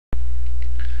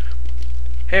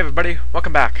Hey everybody,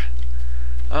 welcome back.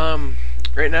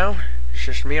 Right now, it's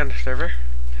just me on the server.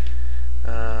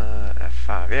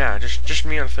 F5, yeah, just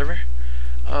me on the server.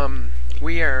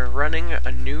 We are running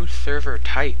a new server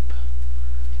type.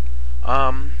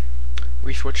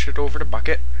 We switched it over to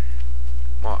Bucket.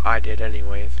 Well, I did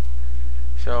anyways.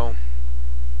 So,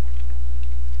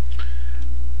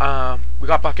 we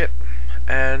got Bucket,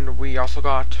 and we also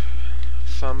got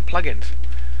some plugins.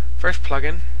 First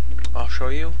plugin, I'll show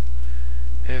you,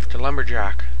 is the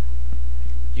lumberjack.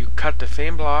 You cut the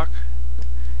same block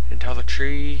until the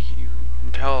tree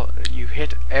until you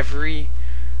hit every.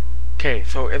 Okay,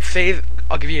 so if say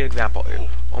I'll give you an example.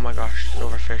 Oh my gosh,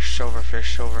 silverfish,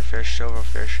 silverfish, silverfish,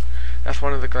 silverfish. That's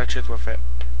one of the glitches with it.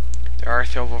 There are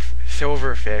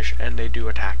silverfish, and they do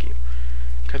attack you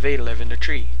because they live in the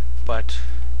tree. But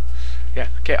yeah,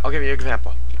 okay, I'll give you an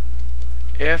example.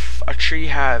 If a tree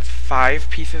has 5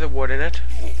 pieces of wood in it,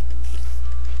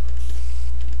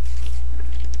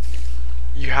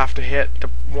 you have to hit the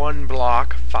one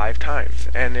block 5 times,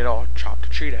 and it'll chop the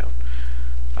tree down.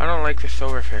 I don't like the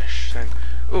silverfish thing.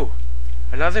 Ooh,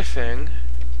 another thing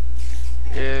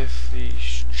is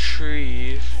these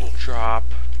trees drop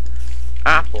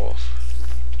apples.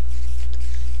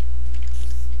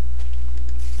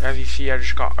 As you see, I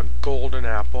just got a golden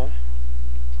apple.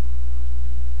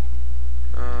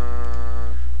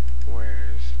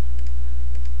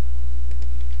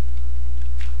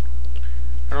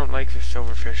 I don't like the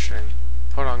silverfish thing.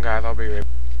 Hold on, guys, I'll be right.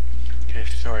 Okay,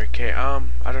 sorry. Okay, I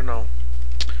don't know.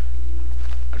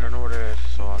 I don't know what it is,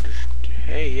 so I'll just.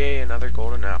 Hey, yay, another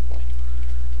golden apple.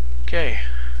 Okay,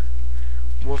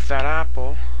 with that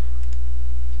apple,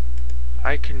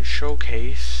 I can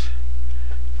showcase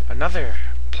another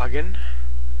plugin.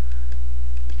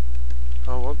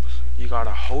 Oh, whoops! You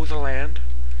gotta hoe the land,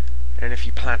 and if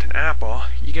you plant an apple,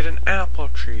 you get an apple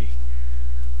tree.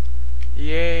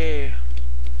 Yay!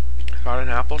 Got an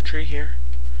apple tree here.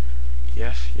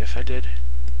 Yes, I did.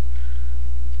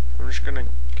 I'm just gonna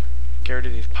get rid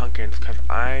of these pumpkins because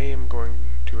I am going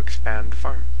to expand the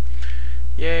farm.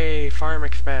 Yay, farm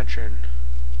expansion.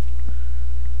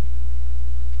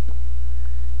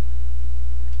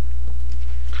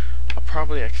 I'll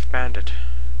probably expand it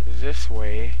this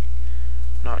way,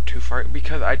 not too far,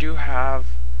 because I do have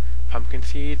pumpkin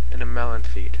seed and a melon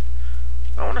seed.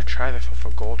 I want to try this with a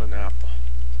golden apple.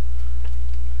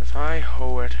 If I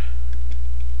hoe it...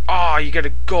 Oh, you get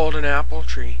a golden apple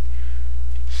tree.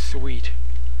 Sweet.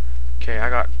 Okay,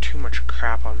 I got too much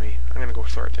crap on me. I'm gonna go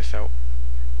sort this out.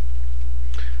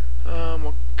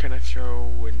 What can I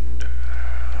throw in?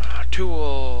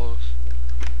 Tools.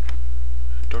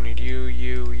 Don't need you.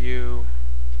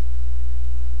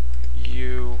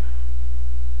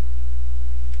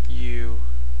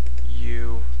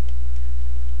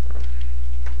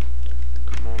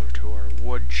 Come over to our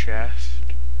wood chest.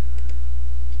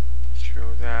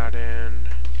 Throw that in.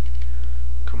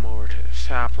 Come over to the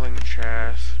sapling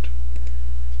chest.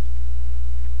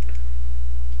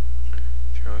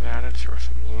 Throw that in. Throw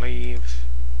some leaves.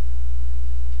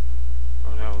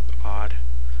 Oh, that was odd.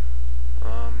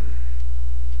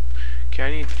 Okay,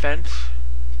 I need fence.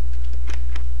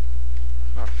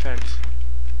 Got fence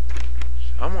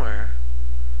somewhere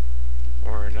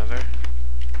or another.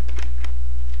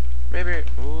 Maybe.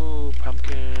 Ooh,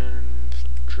 pumpkins.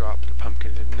 Drop the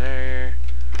pumpkins in there.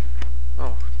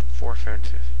 Oh, 4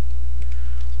 fences.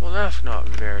 Well, that's not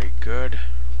very good.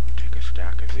 Take a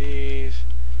stack of these.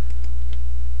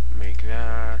 Make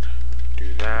that.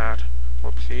 Do that.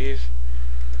 Whoopsies.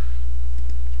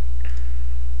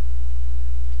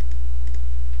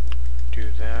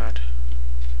 Do that.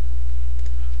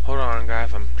 Hold on,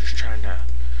 guys. I'm just trying to...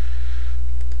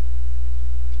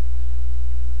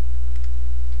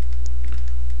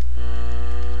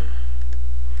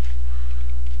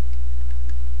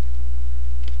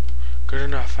 Good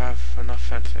enough, I have enough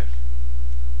fences.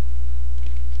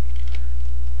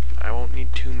 I won't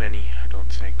need too many, I don't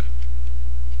think.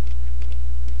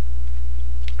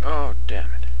 Oh,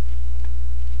 damn it.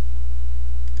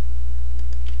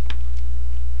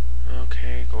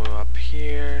 Okay, go up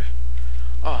here.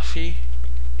 Oh, see?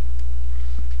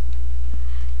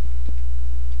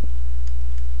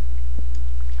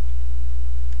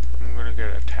 I'm gonna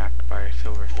get attacked by a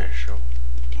silverfish, so...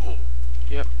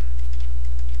 Yep.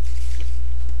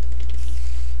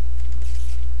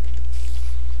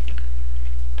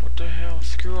 What the hell?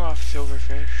 Screw off,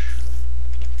 silverfish.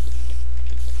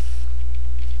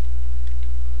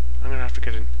 I'm gonna have to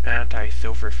get an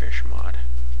anti-silverfish mod.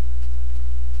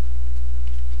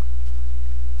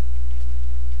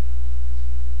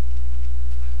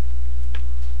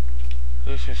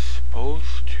 This is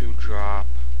supposed to drop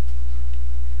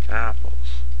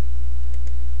apples.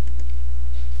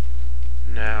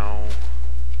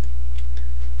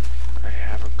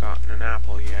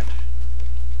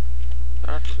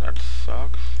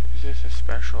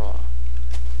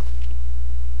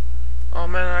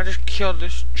 man, I just killed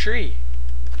this tree.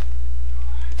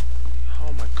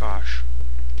 Oh my gosh.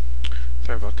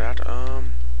 Sorry about that.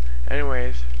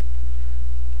 Anyways.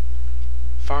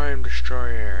 Farm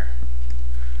destroyer.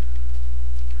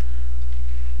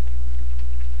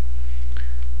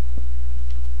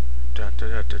 Da, da,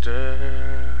 da, da, da.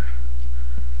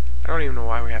 I don't even know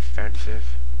why we have fences.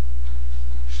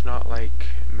 It's not like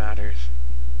it matters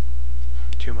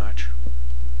too much.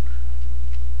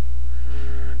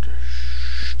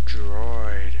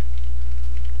 Destroyed.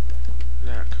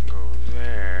 That can go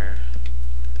there.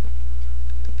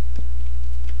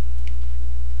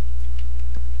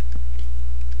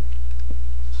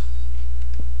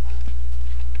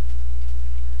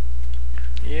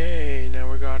 Yay,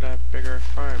 now we got a bigger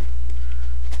farm.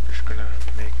 Just gonna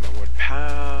make my wood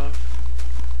path.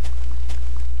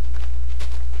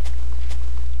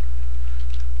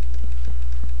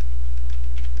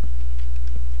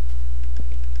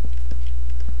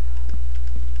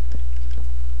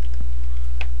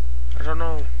 I don't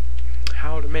know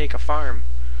how to make a farm.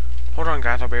 Hold on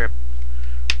guys, I'll be right.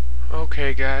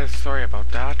 Okay guys, sorry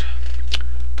about that.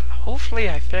 Hopefully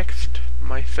I fixed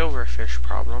my silverfish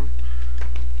problem.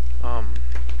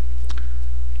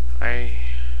 I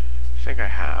think I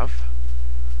have.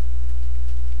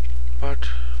 But,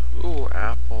 ooh,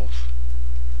 apples.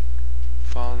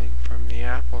 Falling from the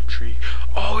apple tree.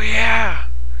 Oh yeah!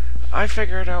 I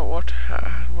figured out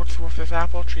what's with this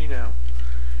apple tree now.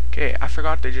 Okay, I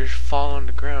forgot they just fall on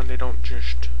the ground, they don't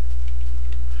just...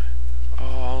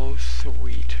 Oh,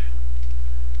 sweet.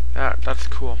 That's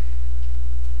cool.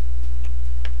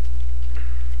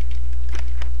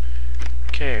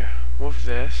 Okay, with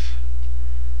this,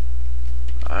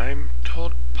 I'm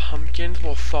told pumpkins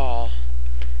will fall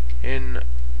in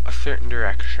a certain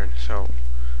direction, so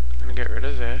I'm gonna get rid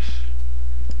of this.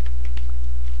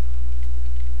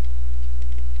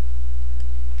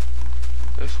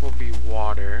 This will be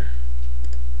water.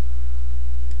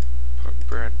 Put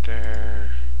bread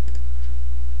there.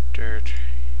 Dirt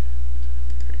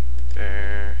right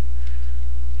there.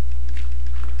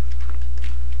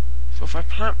 So if I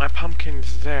plant my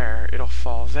pumpkins there, it'll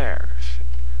fall there.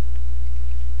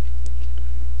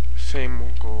 Same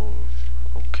will go.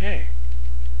 Okay.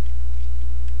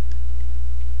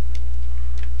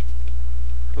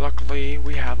 Luckily,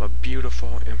 we have a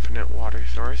beautiful infinite water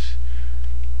source.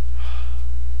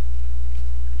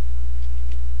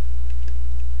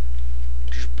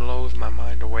 Just blows my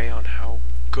mind away on how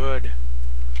good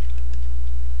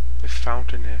this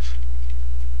fountain is.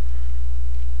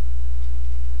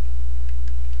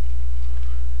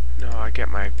 Now I get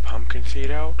my pumpkin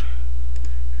seed out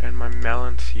and my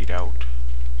melon seed out.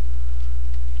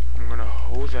 I'm gonna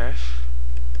hoe this,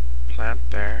 plant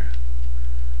there.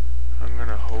 I'm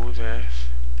gonna hoe this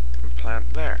and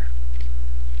plant there.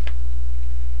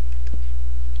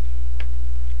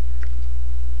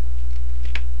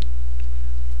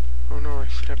 Oh no, I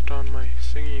stepped on my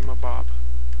thingy-mabob.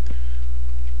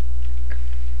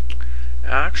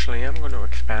 Actually, I'm going to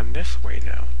expand this way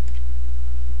now.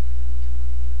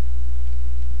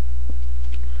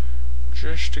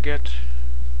 Just to get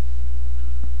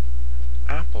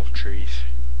apple trees.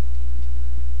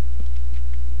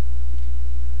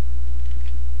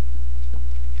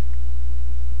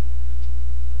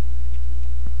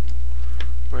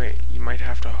 Wait, you might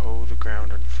have to hoe the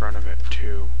ground in front of it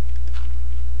too.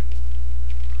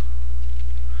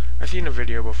 I've seen a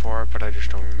video before, but I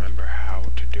just don't remember how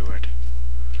to do it.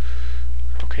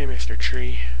 Okay, Mr.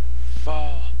 Tree.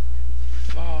 Fall.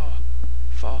 Fall.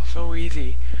 Fall. So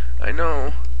easy. I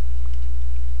know.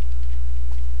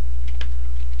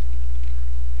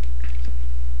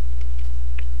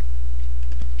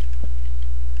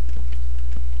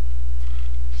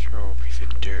 Throw a piece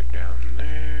of dirt down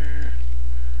there.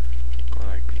 Go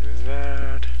like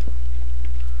that.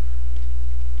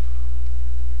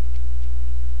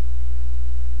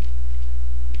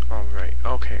 Alright,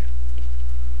 okay.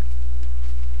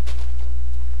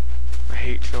 I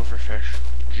hate silverfish.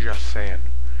 Just saying.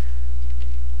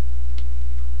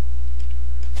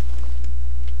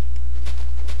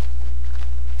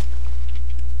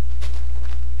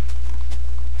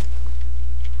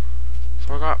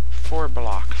 So I got 4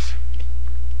 blocks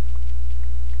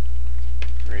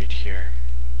right here.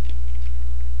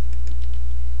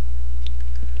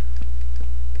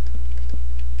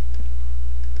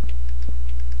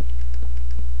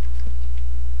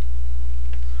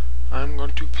 I'm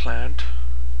going to plant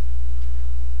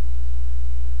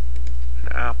an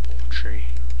apple tree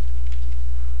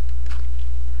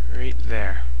right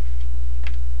there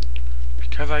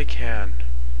because I can.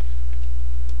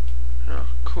 Oh,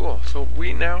 Cool. So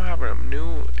we now have a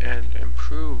new and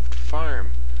improved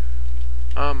farm.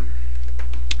 I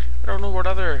don't know what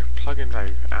other plugins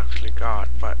I actually got,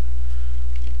 but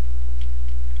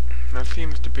that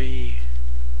seems to be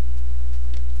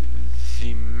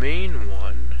the main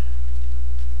one.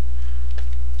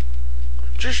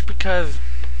 Just because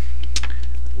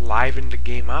liven the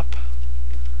game up,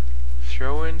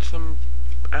 throw in some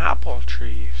apple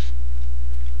trees.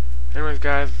 Anyways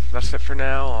guys, that's it for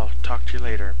now. I'll talk to you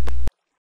later.